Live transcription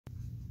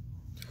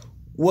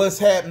What's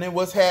happening?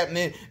 What's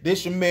happening?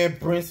 This your man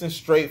Brinson,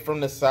 straight from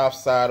the south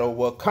side of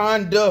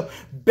Wakanda,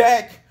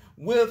 back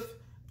with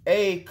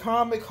a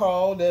comic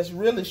haul that's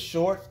really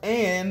short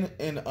and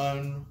an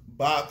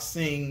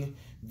unboxing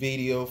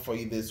video for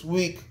you this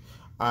week.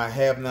 I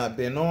have not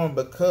been on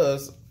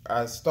because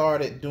I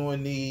started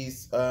doing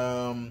these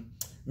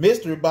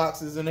mystery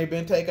boxes and they've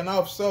been taken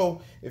off.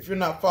 So if you're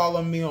not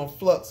following me on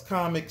Flux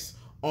Comics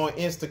on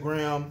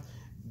Instagram,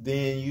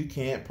 then you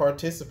can't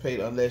participate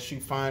unless you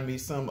find me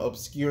some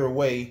obscure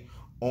way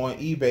on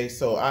eBay.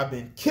 So I've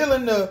been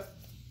killing the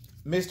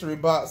mystery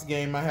box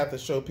game. I have to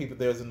show people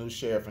there's a new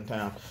sheriff in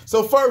town.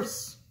 So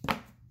first,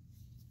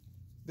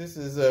 this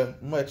is a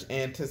much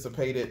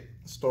anticipated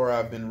story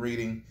I've been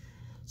reading.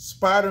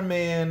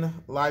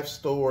 Spider-Man life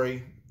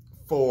story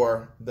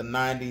for the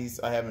 90s.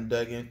 I haven't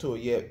dug into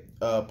it yet.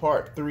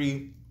 Part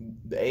 3,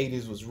 the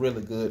 80s, was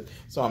really good.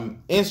 So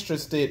I'm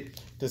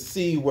interested to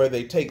see where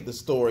they take the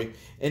story.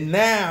 And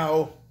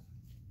now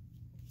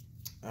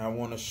I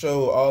want to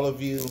show all of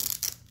you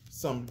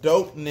some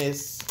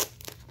dopeness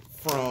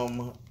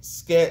from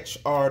sketch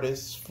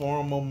artists,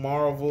 former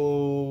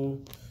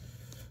Marvel.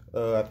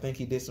 I think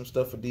he did some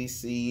stuff for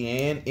DC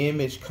and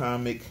Image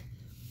comic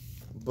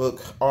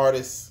book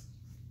artist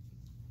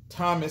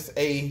Thomas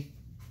A.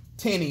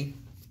 Tenney.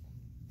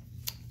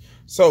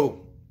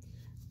 So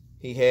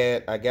he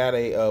had, I got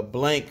a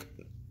blank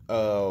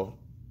Hulk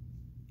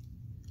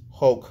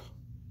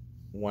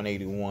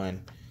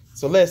 181.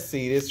 So let's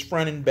see this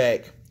front and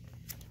back.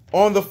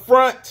 On the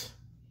front,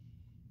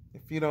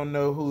 if you don't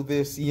know who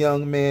this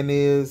young man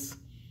is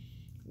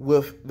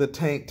with the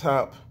tank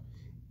top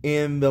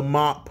in the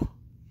mop,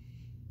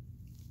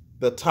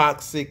 the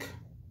Toxic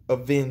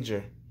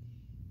Avenger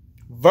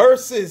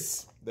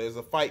versus, there's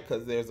a fight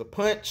because there's a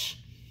punch,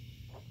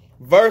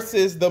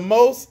 versus the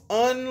most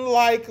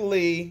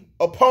unlikely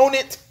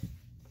opponent,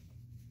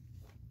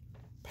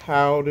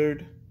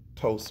 Powdered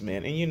Toast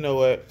Man. And you know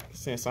what?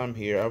 Since I'm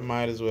here, I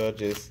might as well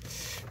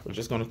we're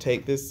just going to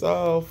take this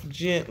off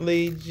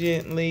gently,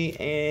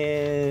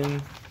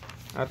 and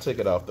I took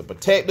it off. The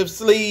protective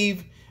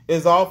sleeve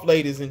is off,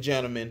 ladies and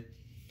gentlemen.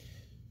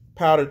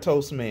 Powdered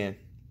Toast Man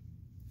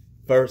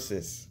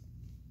versus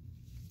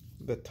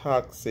the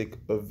Toxic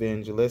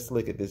Avenger. Let's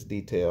look at this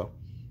detail.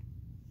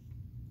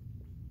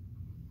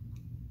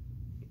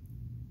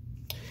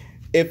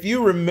 If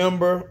you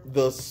remember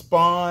the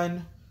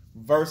Spawn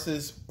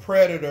versus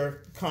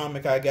Predator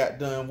comic I got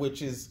done,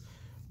 which is,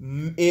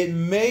 it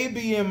may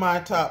be in my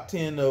top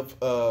 10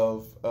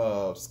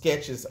 of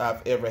sketches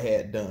I've ever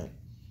had done.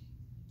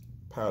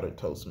 Powdered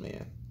Toast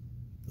Man.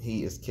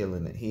 He is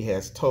killing it. He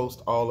has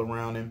toast all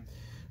around him.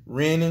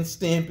 Ren and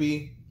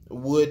Stimpy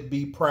would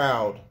be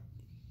proud.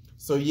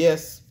 So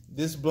yes,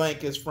 this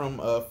blank is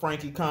from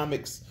Frankie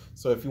Comics.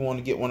 So if you want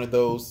to get one of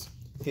those,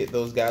 hit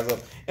those guys up.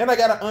 And I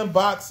got an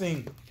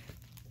unboxing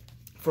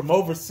from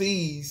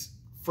overseas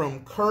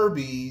from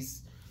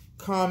Kirby's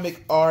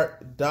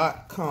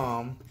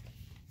comicart.com.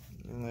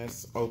 And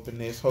let's open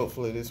this.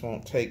 Hopefully this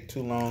won't take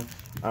too long.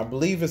 I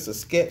believe it's a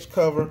sketch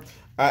cover.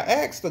 I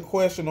asked a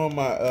question on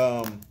my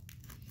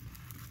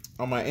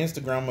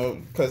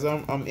Instagram because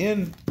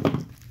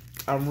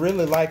I'm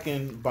really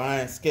liking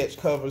buying sketch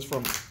covers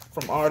from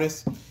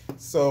artists.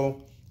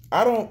 So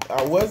I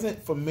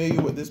wasn't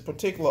familiar with this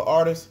particular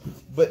artist,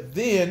 but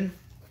then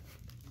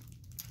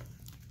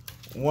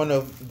one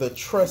of the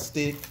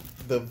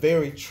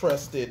very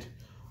trusted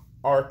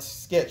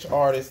sketch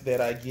artists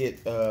that I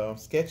get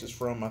sketches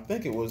from, I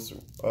think it was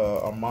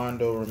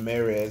Armando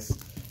Ramirez,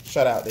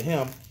 shout out to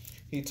him.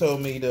 He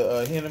told me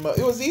to hit him up.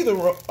 It was either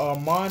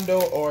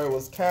Armando or it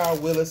was Kyle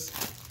Willis.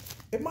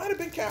 It might have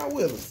been Kyle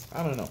Willis.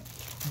 I don't know.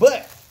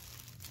 But,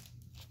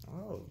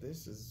 oh,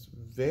 this is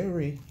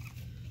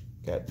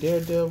got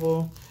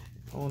Daredevil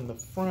on the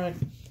front.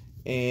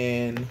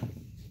 And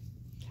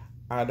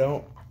I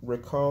don't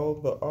recall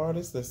the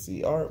artist. Let's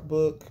see, art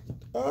book.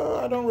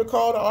 I don't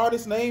recall the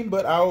artist's name,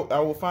 but I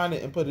will find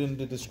it and put it in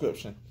the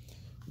description.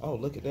 Oh,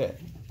 look at that.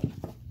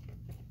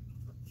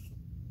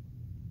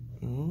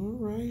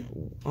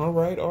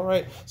 All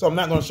right. So I'm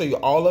not going to show you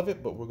all of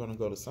it, but we're going to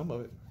go to some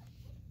of it.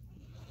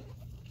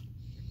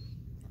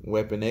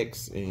 Weapon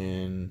X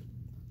and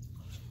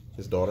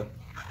his daughter,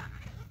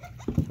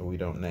 who we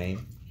don't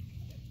name.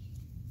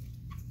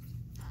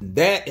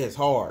 That is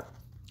hard.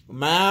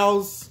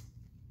 Miles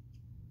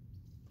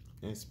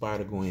and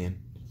Spider-Gwen.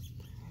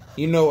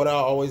 You know what I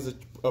always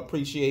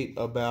appreciate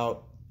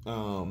about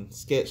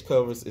sketch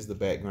covers is the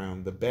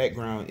background. The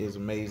background is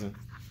amazing.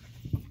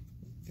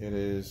 It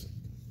is.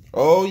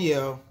 Oh,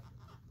 yeah.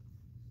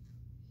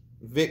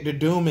 Victor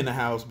Doom in the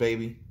house,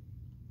 baby.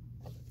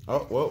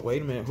 Oh, well,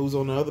 wait a minute. Who's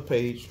on the other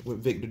page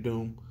with Victor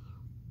Doom?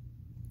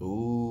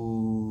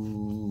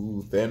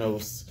 Ooh,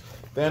 Thanos.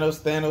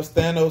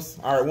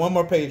 All right, one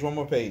more page.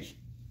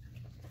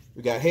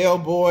 We got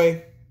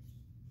Hellboy.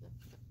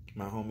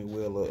 My homie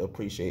will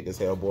appreciate this,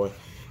 Hellboy.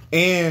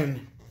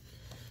 And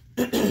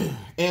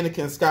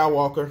Anakin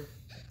Skywalker.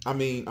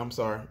 I'm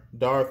sorry,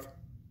 Darth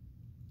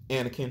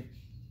Anakin.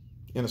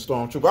 in a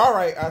stormtrooper. All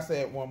right, I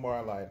said one more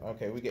I like.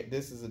 Okay, we get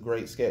this is a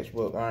great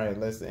sketchbook. All right,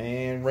 let's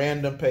and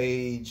random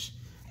page.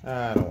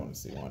 I don't want to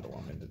see Wonder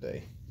Woman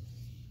today.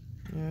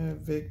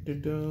 Victor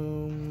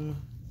Doom.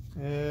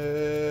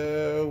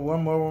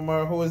 One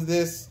more. Who is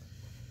this?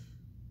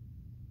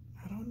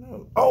 I don't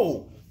know.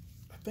 Oh,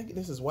 I think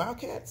this is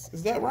Wildcats.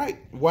 Is that right?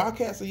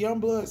 Wildcats or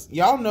Youngbloods?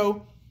 Y'all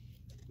know.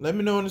 Let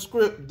me know in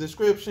the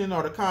description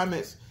or the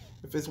comments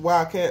if it's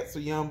Wildcats or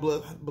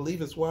Youngbloods. I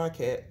believe it's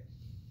Wildcat.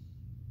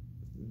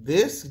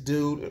 This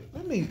dude,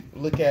 let me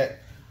look at.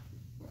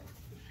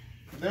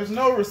 There's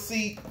no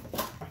receipt.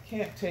 I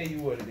can't tell you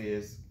what it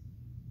is.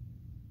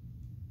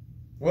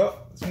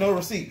 Well, there's no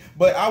receipt,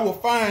 but I will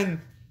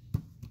find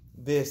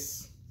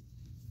this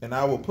and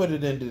I will put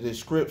it in the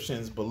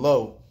descriptions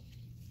below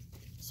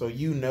so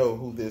you know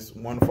who this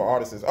wonderful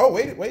artist is. Oh,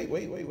 wait. All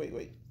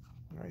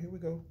right, here we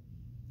go.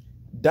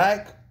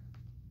 Dike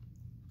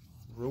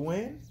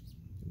Rual.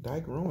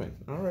 Dike Rual.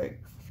 All right.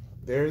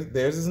 There's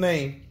his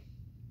name.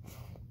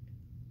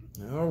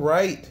 All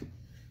right.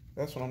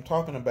 That's what I'm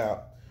talking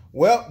about.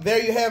 Well,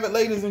 there you have it,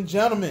 ladies and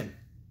gentlemen.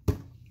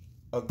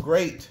 A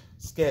great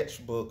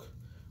sketchbook.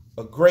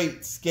 A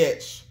great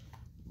sketch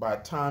by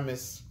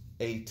Thomas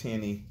A.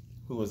 Tenney,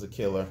 who was a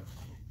killer,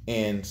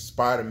 and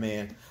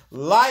Spider-Man.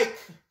 Like,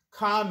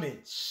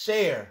 comment,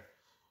 share,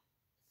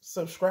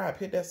 subscribe.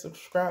 Hit that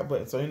subscribe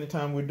button so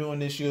anytime we're doing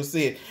this, you'll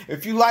see it.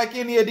 If you like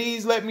any of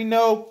these, let me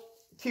know.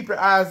 Keep your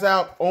eyes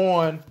out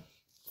on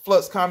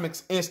Flux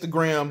Comics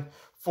Instagram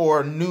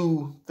for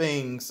new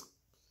things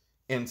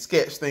and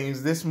sketch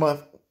things. This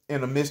month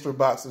in the mystery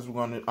boxes,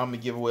 I'm gonna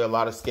give away a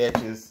lot of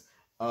sketches.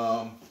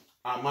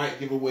 I might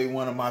give away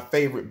one of my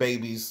favorite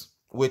babies,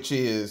 which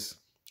is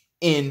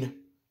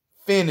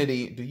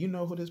Infinity. Do you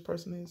know who this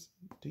person is?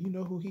 Do you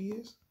know who he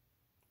is?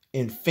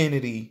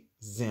 Infinity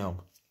Zim.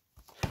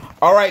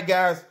 All right,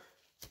 guys.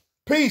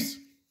 Peace.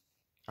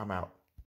 I'm out.